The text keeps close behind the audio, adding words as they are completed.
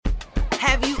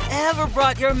Have you ever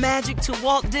brought your magic to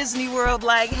Walt Disney World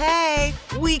like, hey,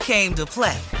 we came to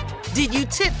play? Did you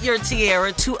tip your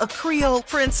tiara to a Creole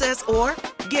princess or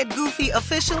get goofy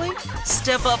officially?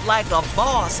 Step up like a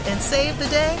boss and save the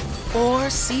day? Or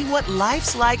see what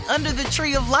life's like under the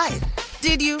tree of life?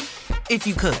 Did you? If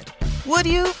you could. Would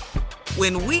you?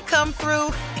 When we come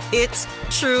through, it's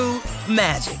true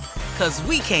magic. 'Cause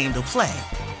we came to play.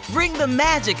 Bring the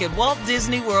magic at Walt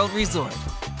Disney World Resort.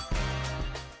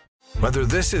 Whether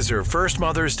this is her first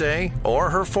Mother's Day or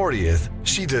her 40th,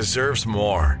 she deserves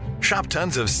more. Shop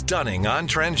tons of stunning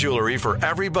on-trend jewelry for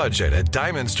every budget at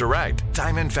Diamonds Direct.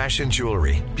 Diamond fashion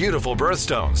jewelry, beautiful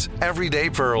birthstones,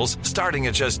 everyday pearls starting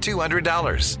at just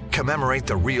 $200. Commemorate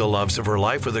the real loves of her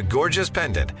life with a gorgeous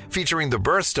pendant featuring the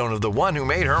birthstone of the one who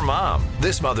made her mom.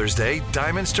 This Mother's Day,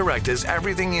 Diamonds Direct is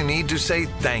everything you need to say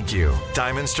thank you.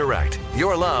 Diamonds Direct,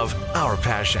 your love, our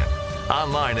passion.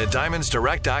 Online at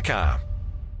diamondsdirect.com.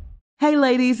 Hey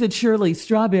ladies, it's Shirley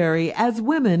Strawberry. As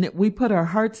women, we put our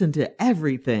hearts into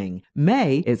everything.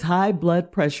 May is High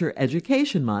Blood Pressure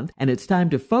Education Month, and it's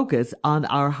time to focus on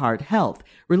our heart health.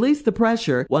 Release the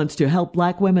Pressure wants to help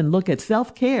Black women look at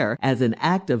self-care as an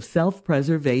act of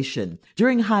self-preservation.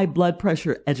 During High Blood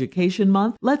Pressure Education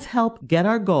Month, let's help get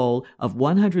our goal of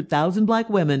 100,000 Black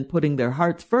women putting their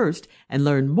hearts first and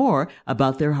learn more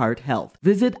about their heart health.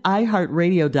 Visit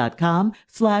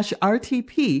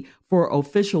iHeartRadio.com/RTP for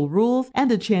official rules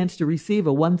and a chance to receive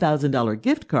a $1,000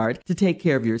 gift card to take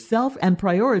care of yourself and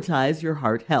prioritize your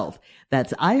heart health.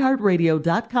 That's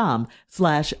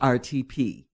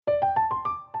iHeartRadio.com/RTP.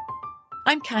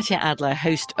 I'm Katya Adler,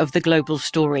 host of The Global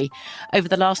Story. Over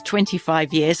the last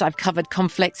 25 years, I've covered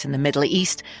conflicts in the Middle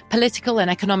East, political and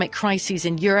economic crises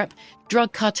in Europe,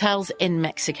 drug cartels in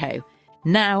Mexico.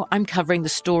 Now I'm covering the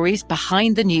stories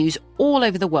behind the news all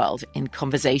over the world in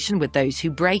conversation with those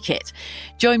who break it.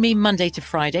 Join me Monday to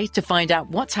Friday to find out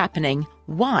what's happening,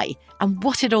 why, and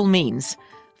what it all means.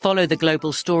 Follow The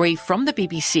Global Story from the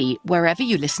BBC wherever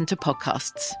you listen to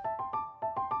podcasts.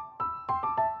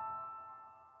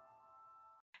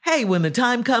 Hey, when the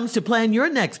time comes to plan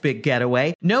your next big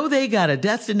getaway, know they got a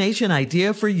destination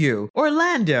idea for you.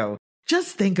 Orlando.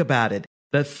 Just think about it.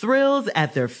 The thrills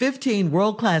at their 15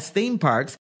 world-class theme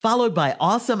parks, followed by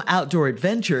awesome outdoor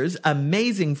adventures,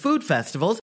 amazing food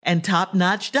festivals, and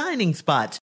top-notch dining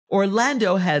spots.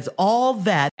 Orlando has all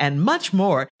that and much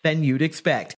more than you'd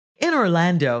expect. In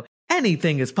Orlando,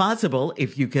 anything is possible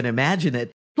if you can imagine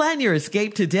it. Plan your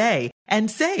escape today and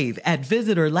save at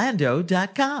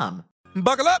visitorlando.com.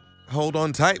 Buckle up. Hold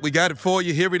on tight. We got it for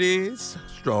you. Here it is.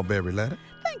 Strawberry letter.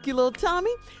 Thank you, little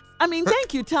Tommy.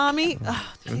 Thank you, Tommy.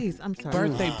 Oh, jeez, I'm sorry.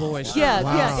 Birthday boy.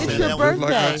 Yeah, it's your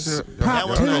birthday. Pop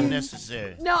was teen.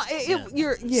 unnecessary. No,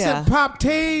 Said pop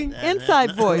teen.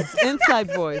 Inside voice. Inside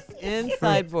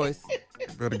voice.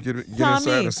 Better get Tommy.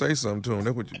 inside and say something to him.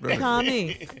 That's what you better.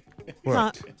 Tommy.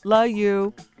 What? Love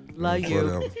you. Love you.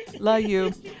 Whatever. Love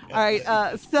you. All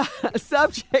right,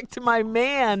 subject, my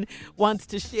man wants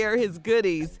to share his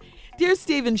goodies. Dear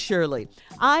Stephen Shirley,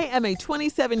 I am a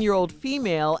 27-year-old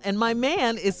female, and my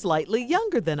man is slightly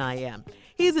younger than I am.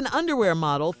 He's an underwear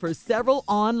model for several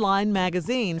online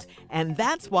magazines, and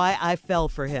that's why I fell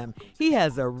for him. He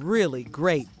has a really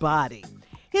great body.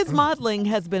 His modeling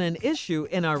has been an issue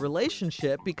in our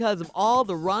relationship because of all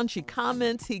the raunchy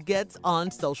comments he gets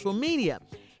on social media.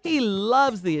 He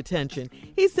loves the attention.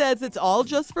 He says it's all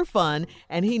just for fun,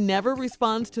 and he never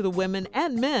responds to the women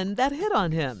and men that hit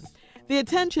on him. The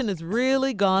attention has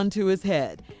really gone to his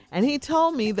head, and he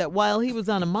told me that while he was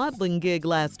on a modeling gig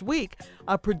last week,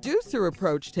 a producer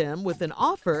approached him with an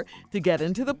offer to get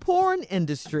into the porn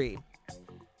industry.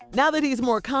 Now that he's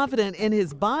more confident in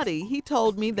his body, he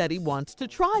told me that he wants to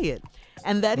try it,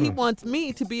 and that he wants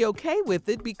me to be okay with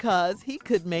it because he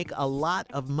could make a lot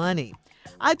of money.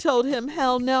 I told him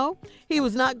hell no, he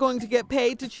was not going to get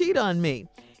paid to cheat on me.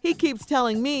 He keeps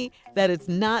telling me that it's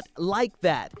not like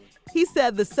that. He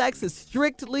said the sex is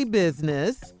strictly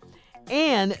business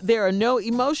and there are no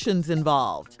emotions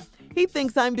involved. He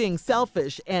thinks I'm being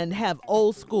selfish and have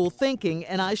old school thinking,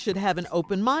 and I should have an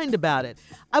open mind about it.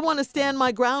 I want to stand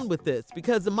my ground with this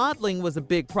because the modeling was a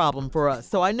big problem for us,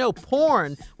 so I know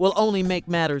porn will only make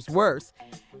matters worse.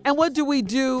 And what do we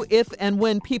do if and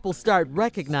when people start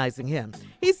recognizing him?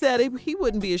 He said he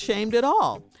wouldn't be ashamed at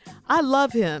all. I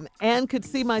love him and could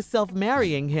see myself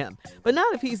marrying him, but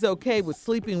not if he's okay with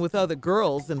sleeping with other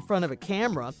girls in front of a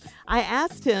camera. I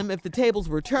asked him if the tables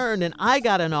were turned and I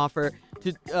got an offer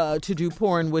to do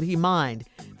porn, would he mind?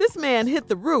 This man hit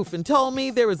the roof and told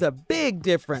me there was a big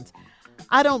difference.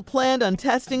 I don't plan on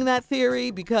testing that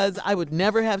theory because I would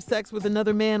never have sex with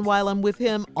another man while I'm with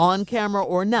him, on camera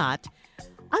or not.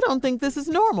 I don't think this is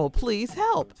normal. Please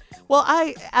help. Well,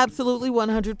 I absolutely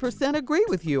 100% agree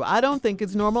with you. I don't think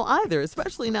it's normal either,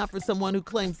 especially not for someone who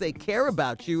claims they care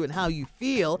about you and how you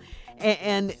feel.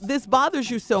 And this bothers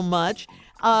you so much.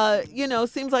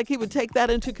 Seems like he would take that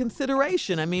into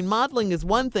consideration. I mean, modeling is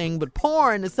one thing, but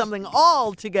porn is something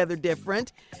altogether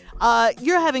different.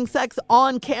 You're having sex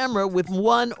on camera with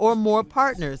one or more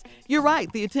partners. You're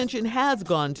right. The attention has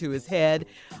gone to his head.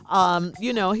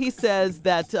 He says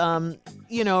that,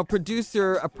 a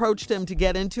producer approached him to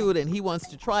get into it and he wants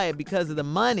to try it because of the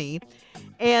money.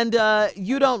 And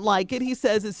you don't like it. He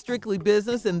says it's strictly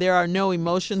business and there are no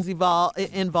emotions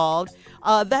involved.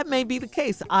 That may be the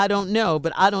case. I don't know,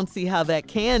 but I don't see how that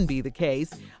can be the case,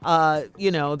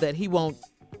 that he won't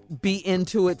be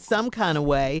into it some kind of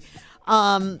way.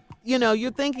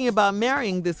 You're thinking about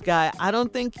marrying this guy. I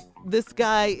don't think this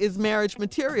guy is marriage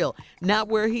material, not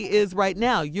where he is right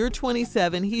now. You're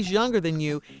 27. He's younger than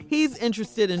you. He's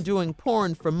interested in doing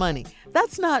porn for money.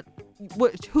 That's not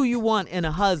who you want in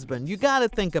a husband. You got to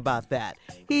think about that.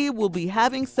 He will be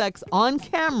having sex on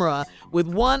camera with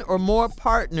one or more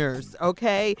partners,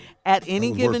 okay, at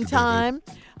any given time.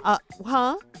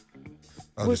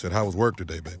 I just said, how was work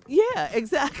today, baby? Yeah,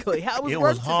 exactly. How was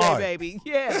work today, baby?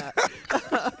 Yeah.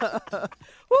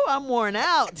 Woo, I'm worn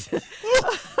out.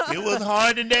 It was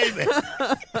hard today, baby.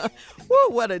 Woo,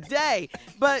 what a day.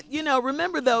 But,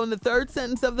 remember, though, in the third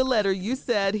sentence of the letter, you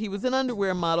said he was an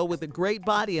underwear model with a great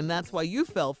body, and that's why you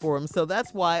fell for him. So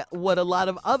that's why what a lot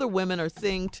of other women are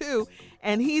seeing, too,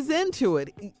 and he's into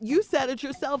it. You said it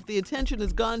yourself. The attention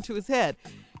has gone to his head.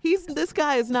 This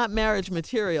guy is not marriage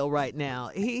material right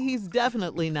now. He's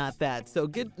definitely not that. So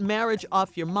get marriage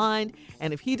off your mind.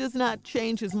 And if he does not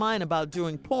change his mind about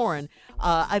doing porn,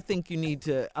 I think you need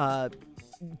to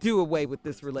do away with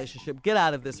this relationship. Get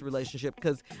out of this relationship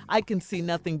because I can see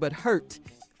nothing but hurt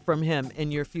from him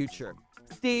in your future.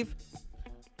 Steve?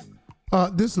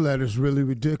 This letter is really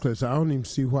ridiculous. I don't even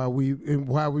see why we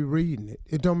reading it.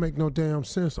 It don't make no damn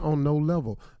sense on no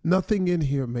level. Nothing in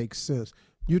here makes sense.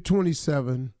 You're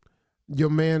 27.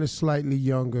 Your man is slightly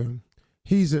younger.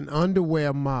 He's an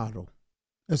underwear model.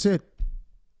 That's it.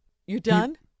 You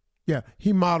done?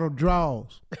 He modeled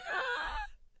draws.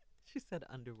 She said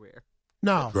underwear.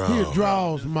 No, he a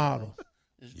draws model.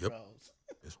 Yep.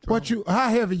 How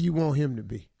heavy you want him to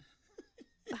be?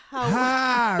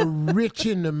 How rich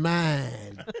in the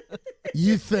mind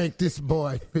you think this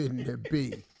boy fitting to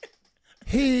be?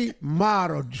 He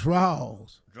modeled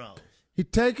draws. He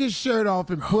take his shirt off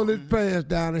and pull his pants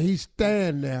down, and he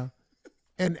stand there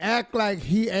and act like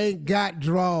he ain't got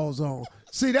drawers on.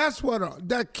 See, that's what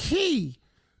the key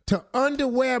to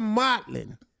underwear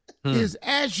modeling is.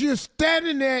 As you're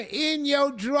standing there in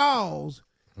your drawers,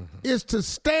 is to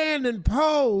stand and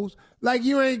pose like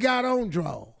you ain't got on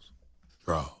drawers.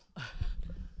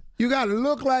 You got to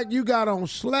look like you got on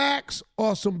slacks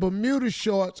or some Bermuda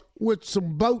shorts with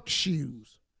some boat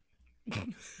shoes.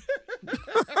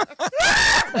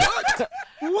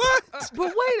 What?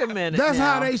 But wait a minute. That's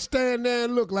how they stand there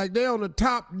and look like they on the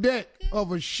top deck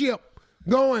of a ship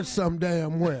going some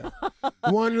damn where.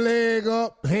 One leg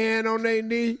up, hand on their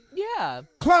knee. Yeah.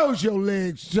 Close your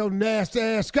legs, your nasty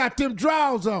ass got them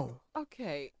drawers on.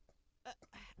 Okay.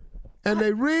 And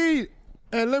they read.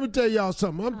 And let me tell y'all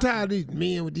something. I'm tired of these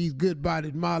men with these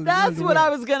good-bodied models. That's what I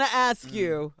was going to ask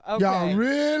you. Okay. Y'all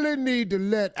really need to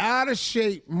let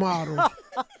out-of-shape models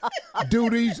do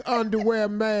these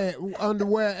underwear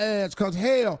ads. Because,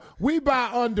 hell, we buy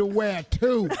underwear,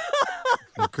 too.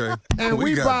 Okay. And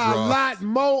we buy a lot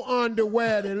more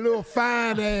underwear than little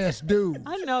fine-ass dudes.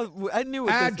 I know. I knew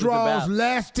what Our this was about. drawers,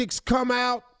 elastics come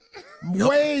out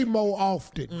way more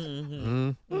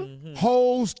often.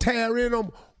 Holes tear in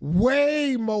them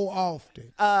way more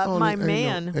often. My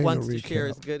man wants to share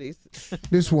his goodies.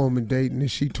 This woman dating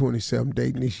this, she 27,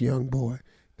 dating this young boy.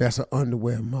 That's an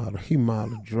underwear model. He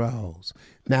modeled drawers.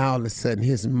 Now all of a sudden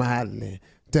his modeling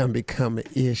done become an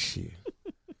issue.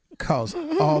 Cause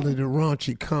all of the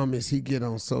raunchy comments he get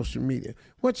on social media.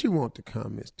 What you want the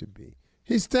comments to be?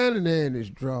 He's standing there in his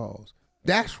drawers.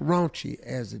 That's raunchy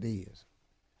as it is.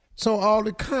 So all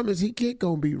the comments he get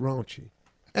gonna be raunchy.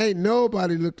 Ain't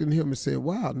nobody looked at him and said,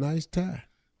 wow, nice tie.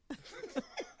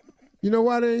 You know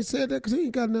why they ain't said that? Because he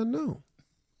ain't got nothing on.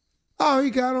 All he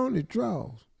got on is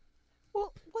drawers.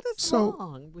 Well, what is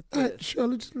wrong with this?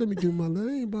 Shirley, just let me do my little.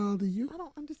 I ain't bother you. I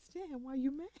don't understand why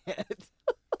you mad.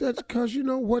 That's because you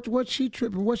know what she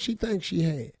tripping, what she thinks she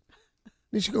had.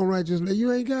 Then she gonna write just like,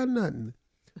 you ain't got nothing.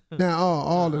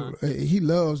 Now, he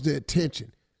loves the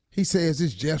attention. He says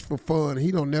it's just for fun.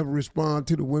 He don't never respond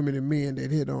to the women and men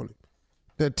that hit on him.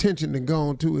 The attention that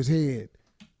gone to his head.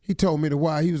 He told me that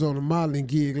while he was on a modeling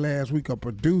gig last week, a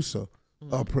producer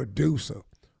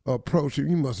approached him.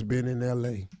 You must have been in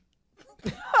L.A.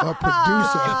 A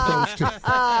producer approached him.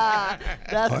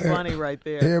 That's funny right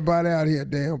there. Everybody out here,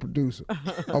 damn producer.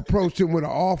 Approached him with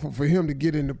an offer for him to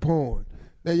get into porn.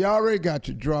 Now, you already got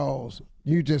your draws.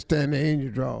 You just stand there in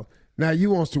your draws. Now,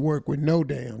 you wants to work with no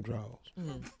damn draws.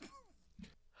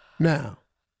 Now,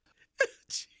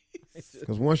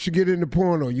 because once you get into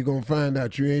porno, you're going to find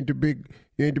out you ain't the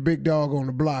big dog on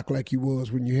the block like you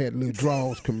was when you had little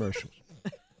draws commercials.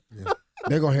 Yeah.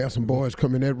 They're going to have some boys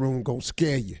come in that room and go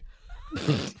scare you.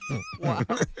 Wow.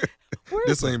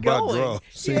 This ain't about draws.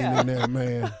 Sitting in there,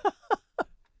 man.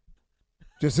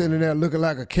 Just in there looking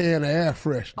like a can of air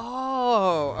freshener.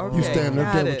 Oh, okay. You standing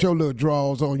up there with your little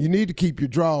drawers on. You need to keep your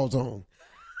drawers on.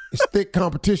 It's thick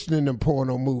competition in them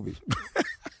porno movies.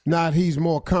 Now he's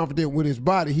more confident with his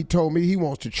body. He told me he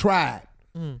wants to try it.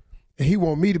 And he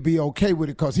want me to be okay with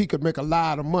it because he could make a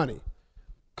lot of money.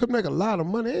 Could make a lot of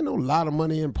money. Ain't no lot of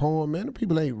money in porn, man. The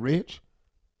people ain't rich.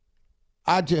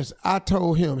 I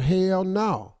told him, hell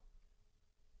no.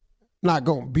 Not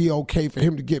going to be okay for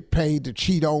him to get paid to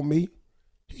cheat on me.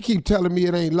 He keep telling me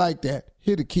it ain't like that.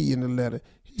 Here the key in the letter.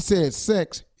 He said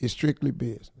sex is strictly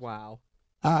business. Wow.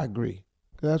 I agree.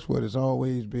 That's what it's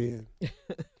always been.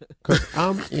 Because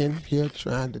I'm in here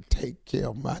trying to take care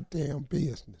of my damn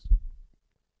business.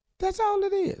 That's all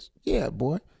it is. Yeah,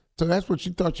 boy. So that's what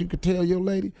you thought you could tell your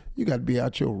lady? You got to be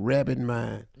out your rabid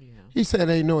mind. Yeah. He said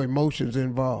ain't no emotions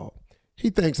involved. He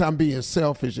thinks I'm being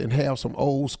selfish and have some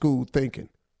old school thinking.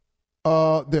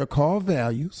 They're called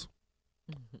values.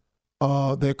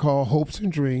 They're called hopes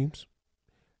and dreams.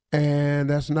 And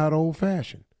that's not old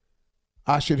fashioned.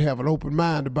 I should have an open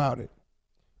mind about it.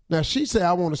 Now, she said,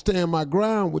 I want to stand my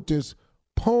ground with this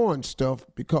porn stuff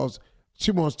because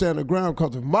she wants to stand her ground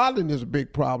because if modeling is a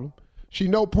big problem, she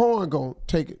know porn going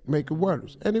to make it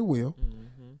worse, and it will.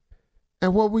 Mm-hmm.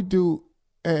 And what we do,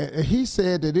 he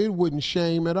said that it wouldn't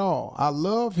shame at all. I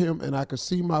love him, and I could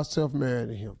see myself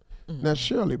marrying him. Mm-hmm. Now,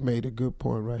 Shirley made a good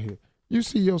point right here. You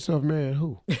see yourself marrying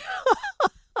who?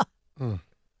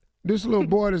 This little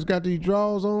boy that's got these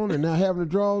drawers on and now having the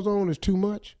drawers on is too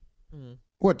much? Mm.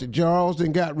 What, the drawers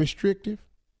then got restrictive?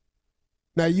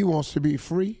 Now you wants to be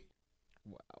free?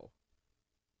 Wow.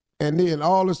 And then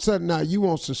all of a sudden now you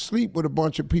wants to sleep with a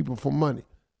bunch of people for money.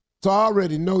 So I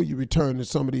already know you returning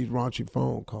some of these raunchy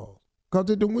phone calls. Because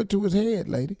it done went to his head,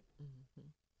 lady. Mm-hmm.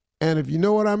 And if you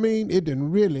know what I mean, it done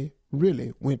really,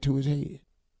 really went to his head.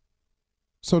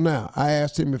 So now, I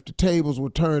asked him if the tables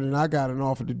were turned and I got an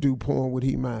offer to do porn, would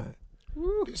he mind?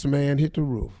 Woo. This man hit the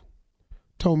roof.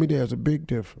 Told me there's a big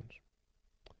difference.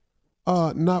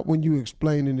 Not when you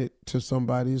explaining it to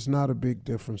somebody. It's not a big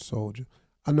difference, soldier.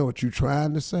 I know what you're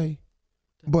trying to say,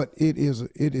 but it is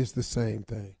the same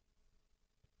thing.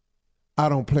 I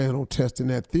don't plan on testing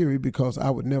that theory because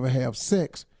I would never have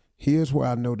sex. Here's where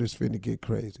I know this finna get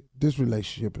crazy. This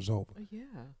relationship is over. Yeah.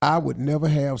 I would never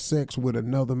have sex with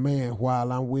another man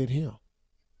while I'm with him.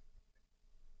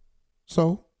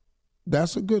 So,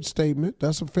 that's a good statement.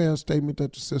 That's a fair statement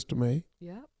that the sister made.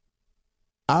 Yep.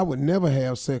 I would never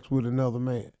have sex with another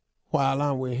man while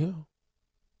I'm with him.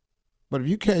 But if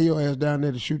you carry your ass down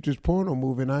there to shoot this porno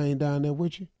movie and I ain't down there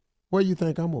with you, where you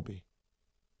think I'm gonna be?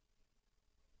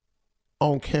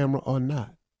 On camera or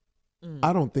not?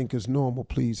 I don't think it's normal,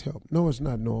 please help. No, it's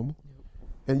not normal.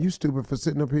 And you stupid for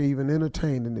sitting up here even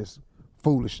entertaining this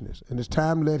foolishness. And it's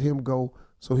time to let him go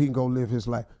so he can go live his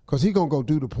life. Because he going to go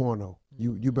do the porno.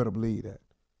 You better believe that.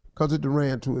 Because it done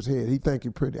ran to his head. He think he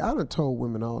pretty. I done told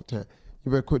women all the time,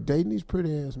 you better quit dating these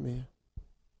pretty ass men.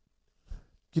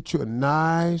 Get you a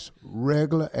nice,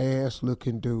 regular ass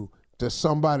looking dude. To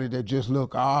somebody that just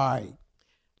look all right.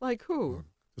 Like who?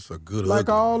 It's a good like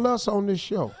ugly. All us on this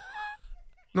show.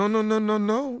 No.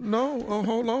 Oh,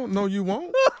 hold on. No, you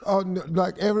won't.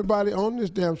 Like everybody on this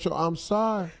damn show, I'm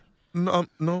sorry. No,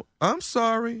 I'm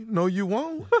sorry. No, you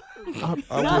won't.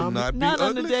 I will not be not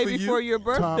on the day for before your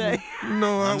birthday. Tommy.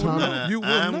 No, I will not. You will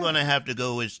I'm not. going to have to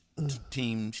go with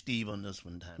Team Steve on this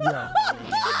one time. Yeah.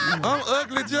 I'm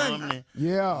ugly, Jay.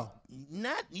 Yeah.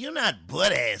 You're not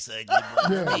butt ass ugly.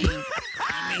 But Yeah.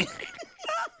 I mean,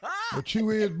 But you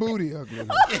is booty ugly.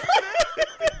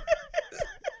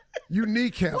 You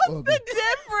kneecap What's ugly. the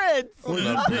difference? Well,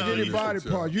 you pick any body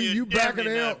part. You back of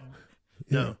the elbow.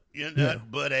 No, you're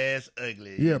not butt ass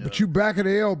ugly. Yeah, but you back of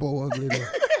the elbow ugly.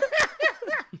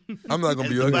 I'm not going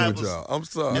to be ugly with y'all. I'm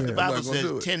sorry. As the Bible I'm not gonna do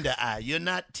says, it. tender eye. You're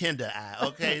not tender eye,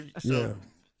 okay? So,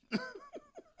 Yeah.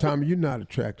 Tommy, you're not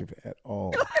attractive at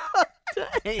all.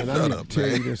 And I Shut need up, to tell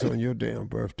man. you this on your damn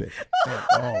birthday. At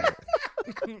all.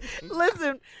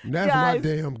 Listen, And that's guys. my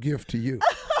damn gift to you.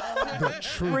 The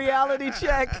truth. Reality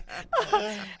check.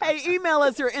 Hey, email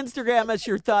us or Instagram us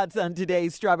your thoughts on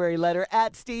today's Strawberry Letter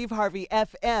at Steve Harvey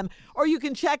FM, or you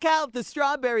can check out the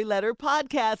Strawberry Letter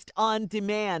podcast on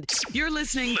demand. You're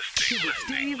listening to the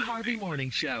Steve Harvey Morning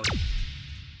Show.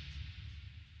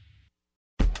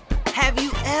 Have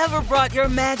you ever brought your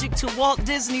magic to Walt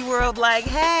Disney World like,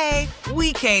 hey,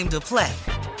 we came to play?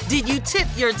 Did you tip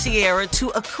your tiara to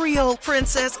a Creole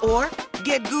princess or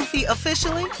get goofy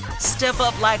officially? Step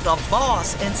up like a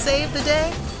boss and save the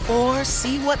day? Or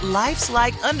see what life's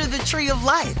like under the tree of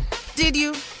life? Did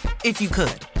you? If you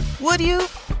could. Would you?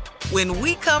 When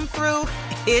we come through,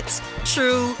 it's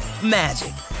true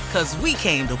magic. 'Cause we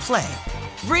came to play.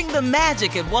 Bring the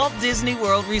magic at Walt Disney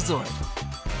World Resort.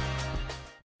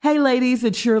 Hey ladies,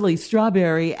 it's Shirley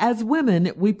Strawberry. As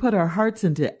women, we put our hearts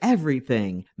into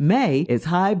everything. May is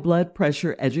High Blood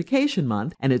Pressure Education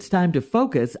Month, and it's time to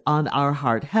focus on our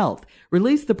heart health.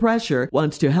 Release the Pressure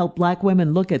wants to help Black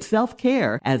women look at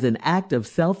self-care as an act of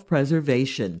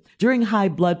self-preservation. During High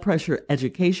Blood Pressure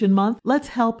Education Month, let's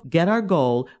help get our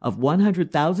goal of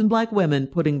 100,000 Black women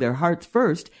putting their hearts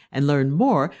first and learn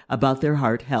more about their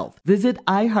heart health. Visit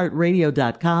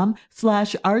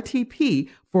iHeartRadio.com/RTP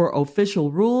for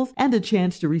official rules and a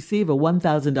chance to receive a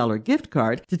 $1,000 gift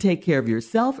card to take care of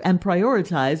yourself and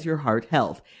prioritize your heart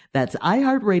health. That's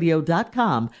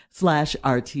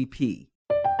iHeartRadio.com/RTP.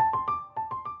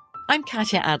 I'm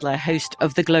Katya Adler, host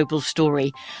of The Global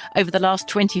Story. Over the last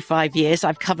 25 years,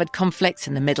 I've covered conflicts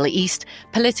in the Middle East,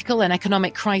 political and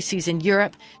economic crises in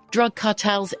Europe, drug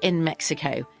cartels in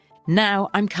Mexico. Now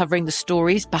I'm covering the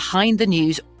stories behind the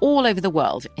news all over the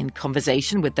world in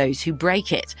conversation with those who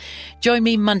break it. Join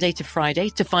me Monday to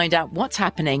Friday to find out what's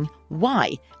happening,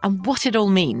 why, and what it all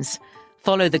means.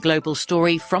 Follow The Global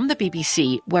Story from the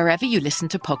BBC wherever you listen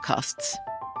to podcasts.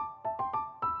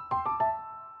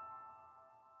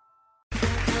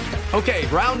 Okay,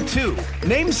 round two.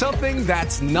 Name something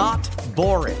that's not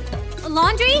boring. A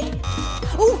laundry?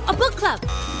 Ooh, a book club.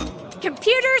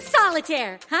 Computer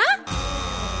solitaire, huh?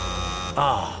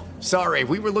 Ah, sorry,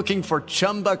 we were looking for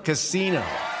Chumba Casino.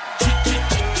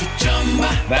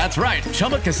 That's right,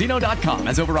 ChumbaCasino.com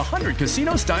has over 100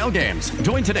 casino-style games.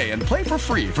 Join today and play for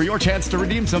free for your chance to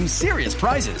redeem some serious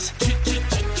prizes.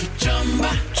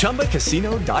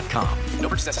 ChumbaCasino.com. No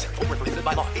purchase necessary. Void where prohibited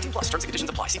by law. 18+. Terms and conditions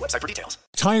apply. See website for details.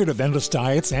 Tired of endless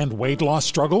diets and weight loss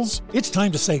struggles? It's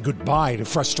time to say goodbye to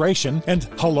frustration and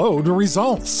hello to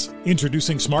results.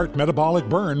 Introducing Smart Metabolic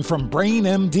Burn from Brain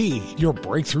MD, your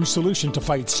breakthrough solution to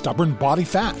fight stubborn body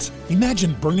fat.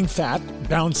 Imagine burning fat,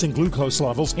 balancing glucose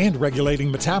levels, and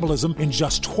regulating metabolism in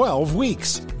just 12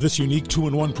 weeks. This unique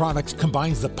 2-in-1 product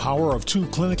combines the power of 2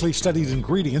 clinically studied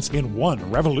ingredients in one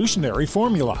revolutionary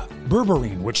formula.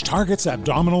 Berberine, which targets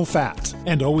abdominal fat,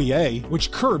 and OEA,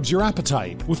 which curbs your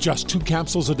appetite. With just 2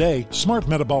 capsules a day, Smart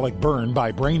Metabolic Burn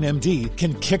by Brain MD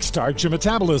can kickstart your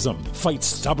metabolism, fight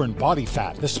stubborn body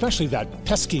fat, especially that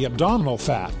pesky abdominal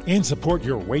fat, and support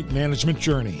your weight management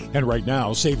journey. And right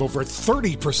now, save over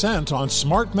 30% on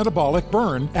Smart Metabolic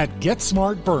Burn at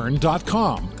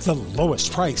GetSmartBurn.com. The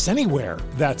lowest price anywhere.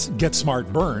 That's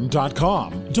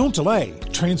GetSmartBurn.com. Don't delay.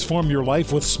 Transform your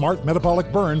life with Smart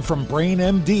Metabolic Burn from Brain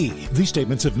MD. These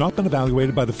statements have not been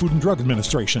evaluated by the Food and Drug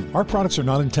Administration. Our products are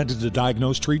not intended to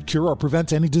diagnose, treat, cure, or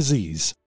prevent any disease.